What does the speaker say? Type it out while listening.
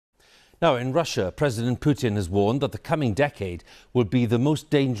Now, in Russia, President Putin has warned that the coming decade will be the most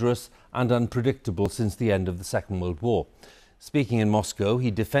dangerous and unpredictable since the end of the Second World War. Speaking in Moscow,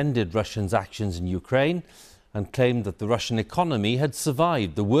 he defended Russia's actions in Ukraine and claimed that the Russian economy had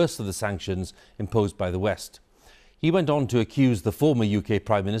survived the worst of the sanctions imposed by the West. He went on to accuse the former UK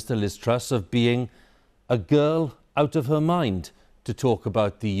Prime Minister Liz Truss of being a girl out of her mind to talk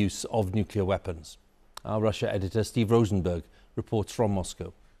about the use of nuclear weapons. Our Russia editor Steve Rosenberg reports from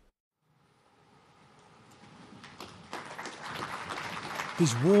Moscow.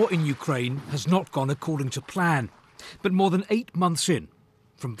 His war in Ukraine has not gone according to plan. But more than 8 months in,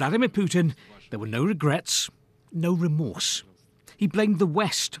 from Vladimir Putin, there were no regrets, no remorse. He blamed the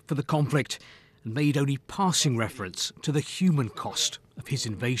West for the conflict and made only passing reference to the human cost of his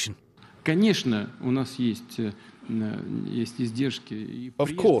invasion.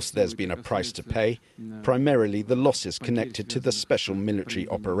 Of course, there's been a price to pay, primarily the losses connected to the special military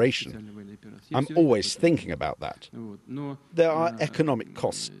operation. I'm always thinking about that. There are economic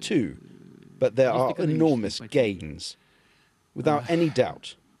costs too, but there are enormous gains. Without any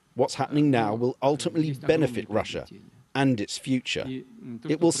doubt, what's happening now will ultimately benefit Russia and its future.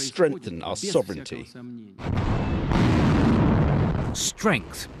 It will strengthen our sovereignty.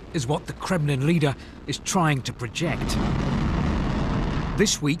 Strength is what the Kremlin leader is trying to project.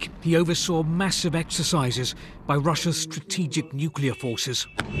 This week, he oversaw massive exercises by Russia's strategic nuclear forces.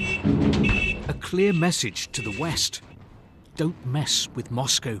 A clear message to the West: don't mess with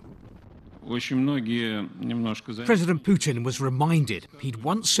Moscow. President Putin was reminded he'd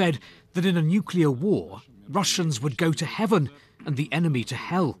once said that in a nuclear war, Russians would go to heaven and the enemy to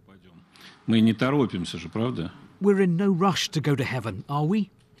hell. We're in no rush to go to heaven, are we?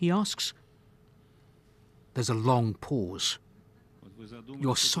 He asks. There's a long pause.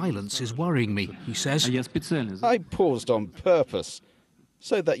 Your silence is worrying me, he says. I paused on purpose,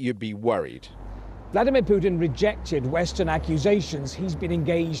 so that you'd be worried. Vladimir Putin rejected Western accusations he's been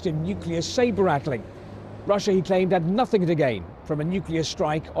engaged in nuclear saber-rattling. Russia, he claimed, had nothing to gain from a nuclear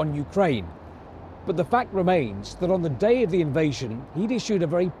strike on Ukraine. But the fact remains that on the day of the invasion, he'd issued a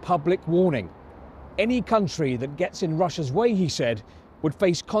very public warning. Any country that gets in Russia's way, he said, would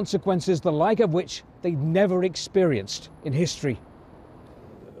face consequences the like of which they'd never experienced in history.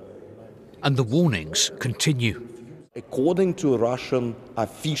 And the warnings continue. According to Russian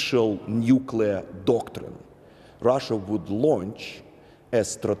official nuclear doctrine, Russia would launch a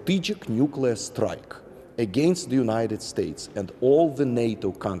strategic nuclear strike against the United States and all the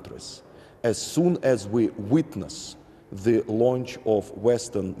NATO countries as soon as we witness the launch of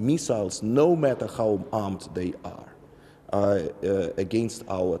Western missiles, no matter how armed they are, against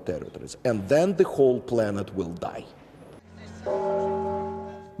our territories. And then the whole planet will die.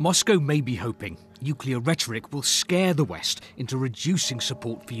 Moscow may be hoping nuclear rhetoric will scare the West into reducing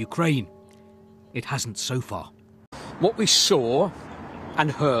support for Ukraine. It hasn't so far. What we saw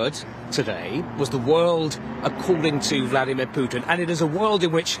and heard today was the world according to Vladimir Putin, and it is a world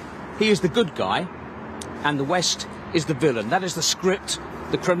in which he is the good guy and the West is the villain. That is the script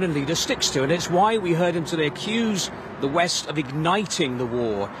the Kremlin leader sticks to, and it's why we heard him today accuse the West of igniting the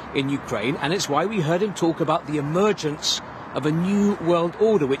war in Ukraine, and it's why we heard him talk about the emergence of a new world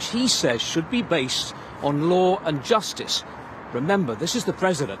order, which he says should be based on law and justice. Remember, this is the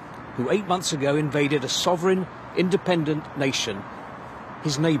president who 8 months ago invaded a sovereign, independent nation,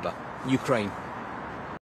 his neighbour, Ukraine.